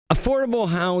Affordable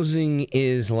housing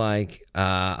is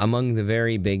among the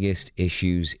very biggest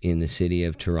issues in the city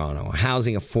of Toronto.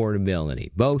 Housing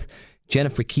affordability. Both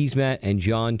Jennifer Keesmaat and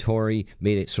John Tory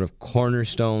made it sort of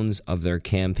cornerstones of their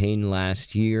campaign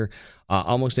last year.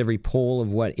 Almost every poll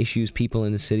of what issues people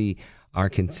in the city are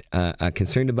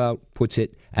concerned about puts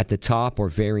it at the top or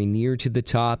very near to the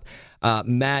top.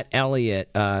 Matt Elliott,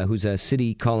 who's a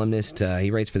city columnist,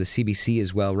 he writes for the CBC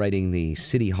as well, writing the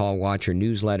City Hall Watcher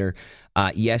newsletter,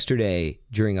 yesterday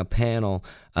during a panel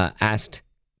asked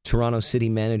Toronto City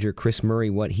Manager Chris Murray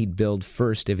what he'd build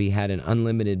first if he had an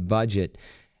unlimited budget,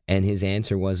 and his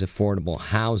answer was affordable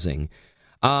housing.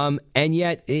 And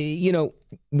yet,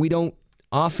 we don't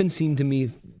often seem to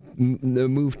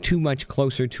move too much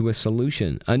closer to a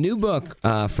solution. A new book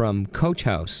from Coach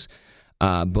House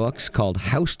Books called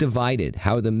House Divided,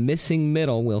 How the Missing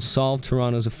Middle Will Solve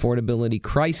Toronto's Affordability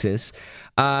Crisis,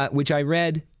 which I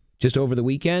read just over the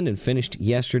weekend and finished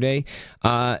yesterday,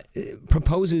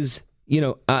 proposes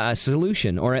a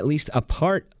solution, or at least a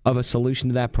part of a solution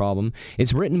to that problem.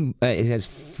 It's written, it has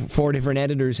 4 different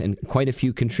editors and quite a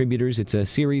few contributors. It's a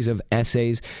series of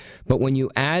essays. But when you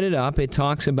add it up, it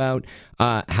talks about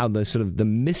how the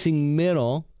missing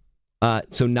middle,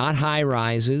 so not high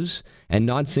rises and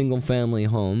not single family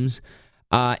homes,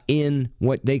 in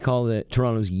what they call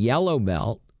Toronto's yellow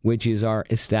belt, which is our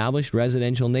established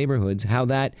residential neighborhoods, how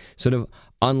that sort of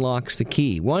unlocks the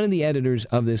key. One of the editors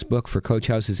of this book for Coach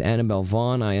House is Annabelle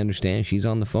Vaughn. I understand she's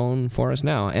on the phone for us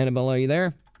now. Annabelle, are you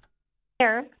there?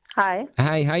 Here. Hi.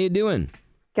 Hi, how you doing?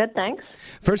 Good, thanks.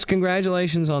 First,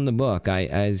 congratulations on the book.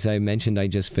 As I mentioned, I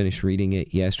just finished reading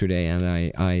it yesterday,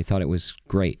 and I thought it was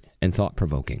great and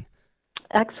thought-provoking.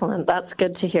 Excellent. That's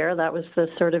good to hear. That was the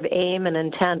sort of aim and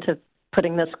intent of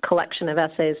putting this collection of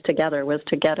essays together, was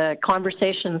to get a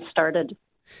conversation started.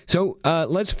 So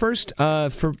let's first,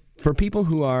 for people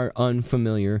who are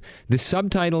unfamiliar, the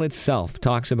subtitle itself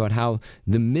talks about how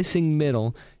the missing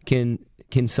middle can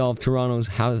solve Toronto's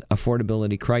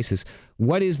affordability crisis.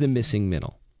 What is the missing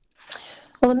middle?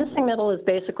 Well, the missing middle is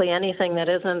basically anything that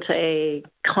isn't a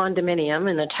condominium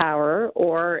in a tower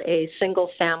or a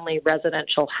single-family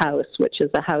residential house, which is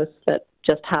a house that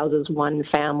just houses one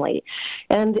family.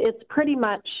 And it's pretty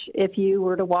much, if you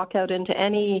were to walk out into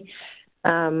any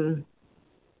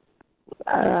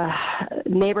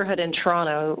neighborhood in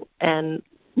Toronto and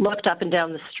looked up and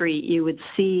down the street, you would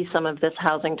see some of this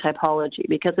housing typology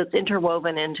because it's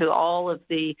interwoven into all of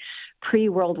the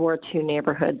pre-World War II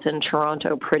neighborhoods in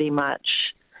Toronto pretty much.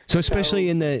 So especially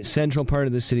in the central part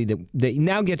of the city that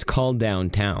now gets called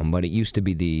downtown, but it used to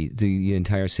be the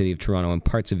entire city of Toronto and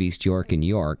parts of East York and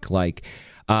York,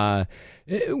 whereas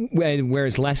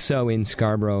less so in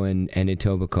Scarborough and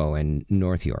Etobicoke and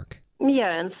North York.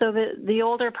 Yeah, and so the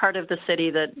older part of the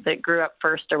city that grew up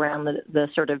first around the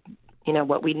sort of,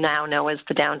 what we now know as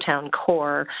the downtown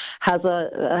core has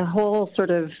a whole sort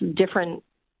of different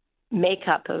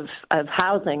makeup of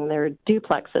housing. There are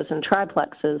duplexes and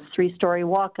triplexes, 3-story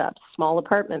walk-ups, small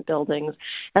apartment buildings,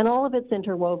 and all of it's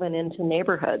interwoven into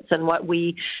neighborhoods and what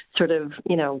we sort of,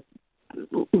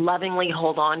 lovingly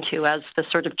hold on to as the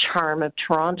sort of charm of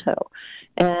Toronto.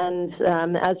 And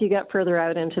as you get further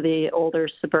out into the older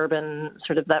suburban,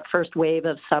 sort of that first wave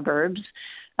of suburbs,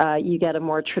 you get a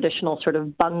more traditional sort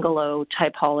of bungalow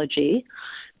typology.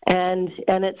 And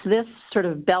it's this sort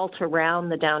of belt around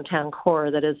the downtown core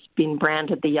that has been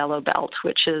branded the Yellow Belt,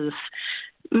 which is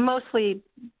mostly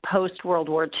post-World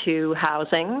War II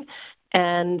housing.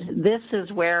 And this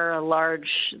is where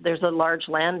there's a large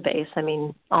land base. I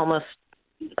mean, almost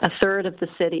a third of the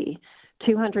city,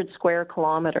 200 square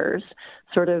kilometers,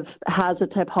 sort of has a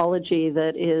typology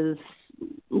that is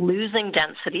losing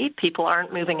density. People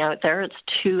aren't moving out there. It's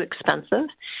too expensive.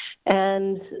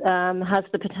 And has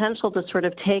the potential to sort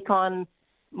of take on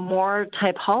more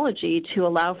typology to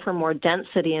allow for more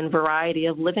density and variety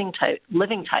of living types.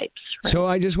 Right? So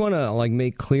I just want to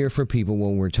make clear for people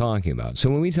what we're talking about.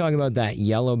 So when we talk about that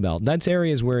yellow belt, that's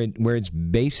areas where it's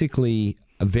basically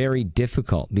very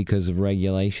difficult because of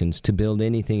regulations to build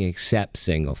anything except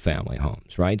single-family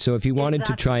homes, right? So if you wanted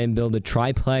to try and build a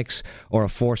triplex or a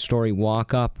 4-story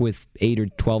walk-up with 8 or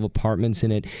 12 apartments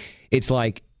in it, it's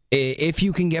like, if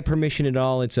you can get permission at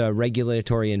all, it's a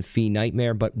regulatory and fee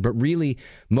nightmare. But really,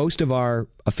 most of our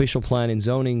official plan and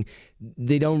zoning,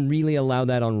 they don't really allow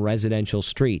that on residential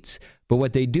streets. But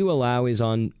what they do allow is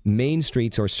on main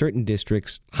streets or certain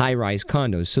districts, high-rise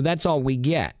condos. So that's all we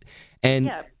get. And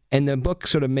the book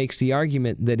sort of makes the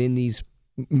argument that in these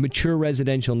mature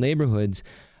residential neighborhoods,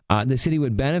 the city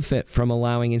would benefit from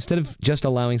allowing, instead of just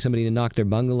allowing somebody to knock their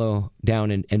bungalow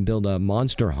down and build a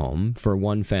monster home for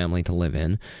one family to live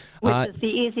in. Which is the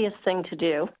easiest thing to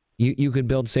do. you could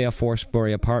build, say, a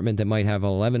 4-story apartment that might have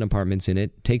 11 apartments in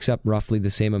it, takes up roughly the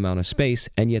same amount of space,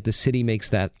 and yet the city makes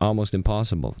that almost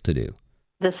impossible to do.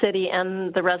 The city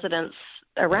and the residents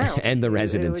around. And the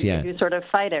residents, who sort of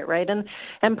fight it, right?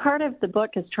 And part of the book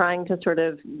is trying to sort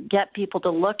of get people to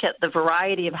look at the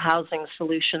variety of housing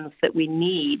solutions that we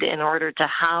need in order to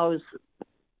house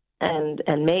and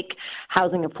make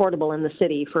housing affordable in the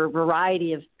city for a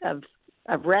variety of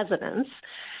residents.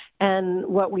 And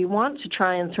what we want to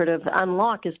try and sort of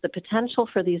unlock is the potential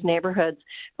for these neighborhoods.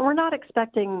 And we're not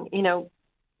expecting,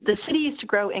 the city used to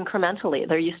grow incrementally.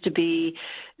 There used to be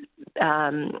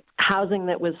housing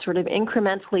that was sort of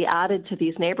incrementally added to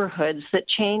these neighborhoods that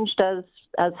changed as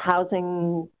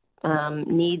housing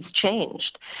needs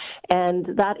changed.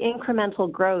 And that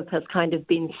incremental growth has kind of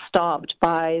been stopped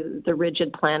by the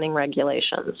rigid planning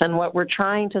regulations. And what we're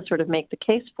trying to sort of make the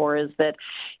case for is that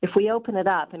if we open it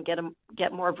up and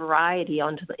get more variety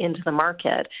into the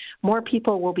market, more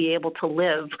people will be able to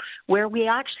live where we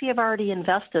actually have already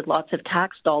invested lots of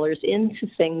tax dollars into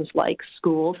things like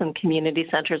schools and community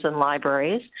centers and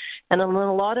libraries. And in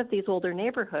a lot of these older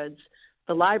neighborhoods,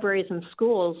 the libraries and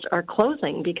schools are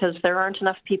closing because there aren't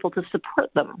enough people to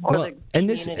support them, or the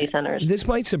community centers. This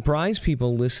might surprise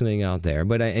people listening out there,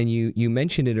 but you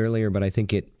mentioned it earlier, but I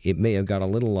think it may have got a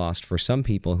little lost for some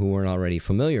people who weren't already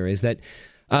familiar, is that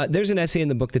there's an essay in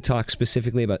the book that talks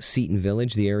specifically about Seton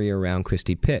Village, the area around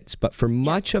Christie Pitts, but for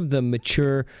much of the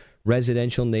mature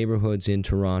residential neighborhoods in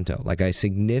Toronto, like a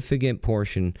significant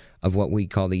portion of what we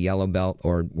call the Yellow Belt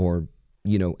or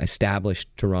established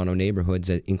Toronto neighborhoods,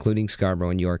 including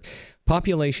Scarborough and York,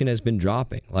 population has been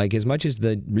dropping. Like, as much as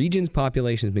the region's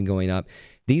population has been going up,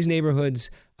 these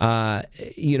neighborhoods, the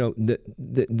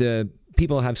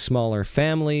people have smaller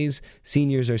families.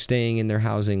 Seniors are staying in their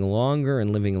housing longer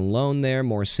and living alone there.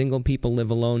 More single people live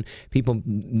alone. People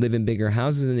live in bigger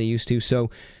houses than they used to.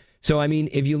 So I mean,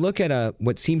 if you look at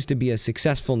what seems to be a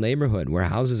successful neighborhood where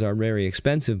houses are very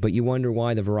expensive, but you wonder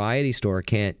why the variety store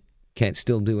can't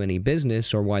still do any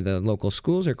business, or why the local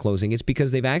schools are closing, it's because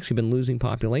they've actually been losing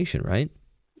population, right?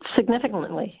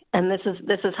 Significantly. And this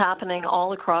is happening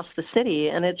all across the city,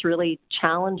 and it's really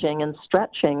challenging and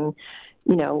stretching,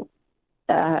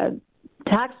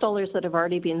 tax dollars that have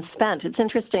already been spent. It's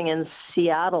interesting, in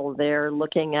Seattle, they're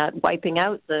looking at wiping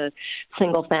out the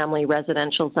single-family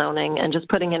residential zoning and just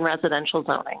putting in residential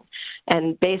zoning,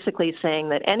 and basically saying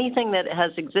that anything that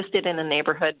has existed in a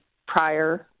neighborhood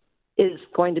prior is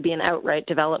going to be an outright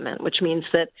development, which means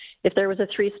that if there was a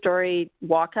 3-story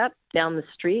walk-up down the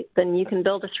street, then you can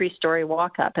build a 3-story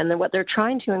walk-up. And then what they're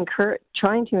trying to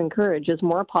encourage is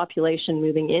more population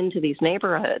moving into these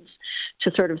neighborhoods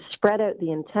to sort of spread out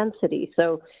the intensity.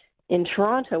 So in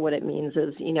Toronto, what it means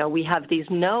is, we have these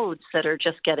nodes that are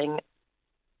just getting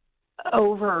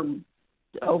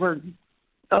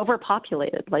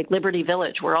overpopulated, like Liberty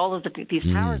Village, where all of these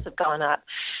towers have gone up.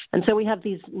 And so we have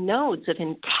these nodes of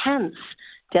intense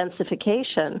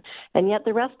densification, and yet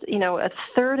the rest, a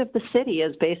third of the city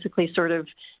is basically sort of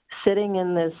sitting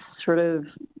in this sort of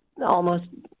almost,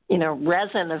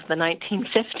 resin of the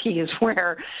 1950s,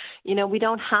 where, we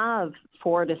don't have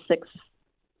 4 to 6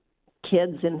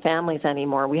 kids in families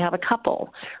anymore. We have a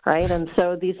couple, right? And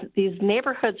so these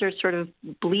neighborhoods are sort of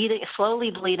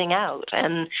slowly bleeding out,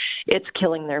 and it's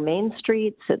killing their main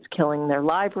streets, it's killing their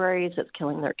libraries, it's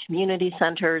killing their community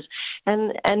centers,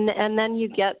 and then you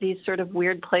get these sort of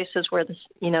weird places where the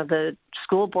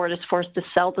school board is forced to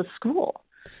sell the school.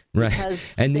 Right.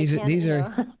 And these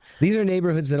are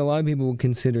neighborhoods that a lot of people would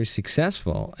consider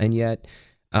successful, and yet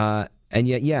the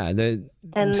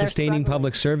sustaining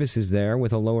public services there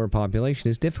with a lower population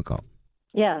is difficult.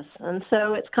 Yes, and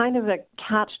so it's kind of a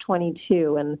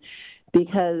catch-22, and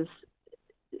because,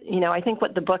 I think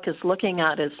what the book is looking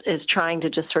at is trying to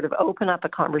just sort of open up a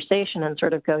conversation and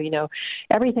sort of go,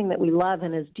 everything that we love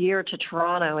and is dear to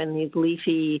Toronto in these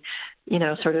leafy,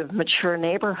 sort of mature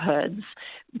neighborhoods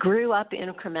grew up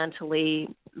incrementally,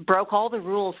 broke all the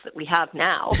rules that we have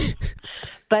now,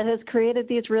 but has created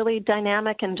these really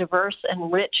dynamic and diverse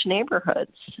and rich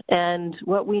neighborhoods. And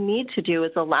what we need to do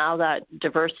is allow that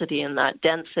diversity and that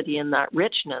density and that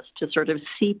richness to sort of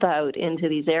seep out into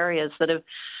these areas that have,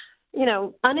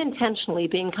 unintentionally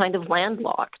being kind of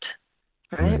landlocked,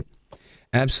 right?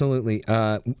 Absolutely.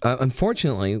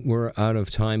 Unfortunately, we're out of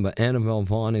time, but Annabelle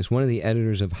Vaughn is one of the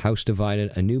editors of House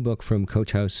Divided, a new book from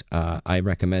Coach House. I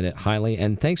recommend it highly,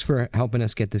 and thanks for helping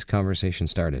us get this conversation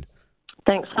started.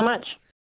 Thanks so much.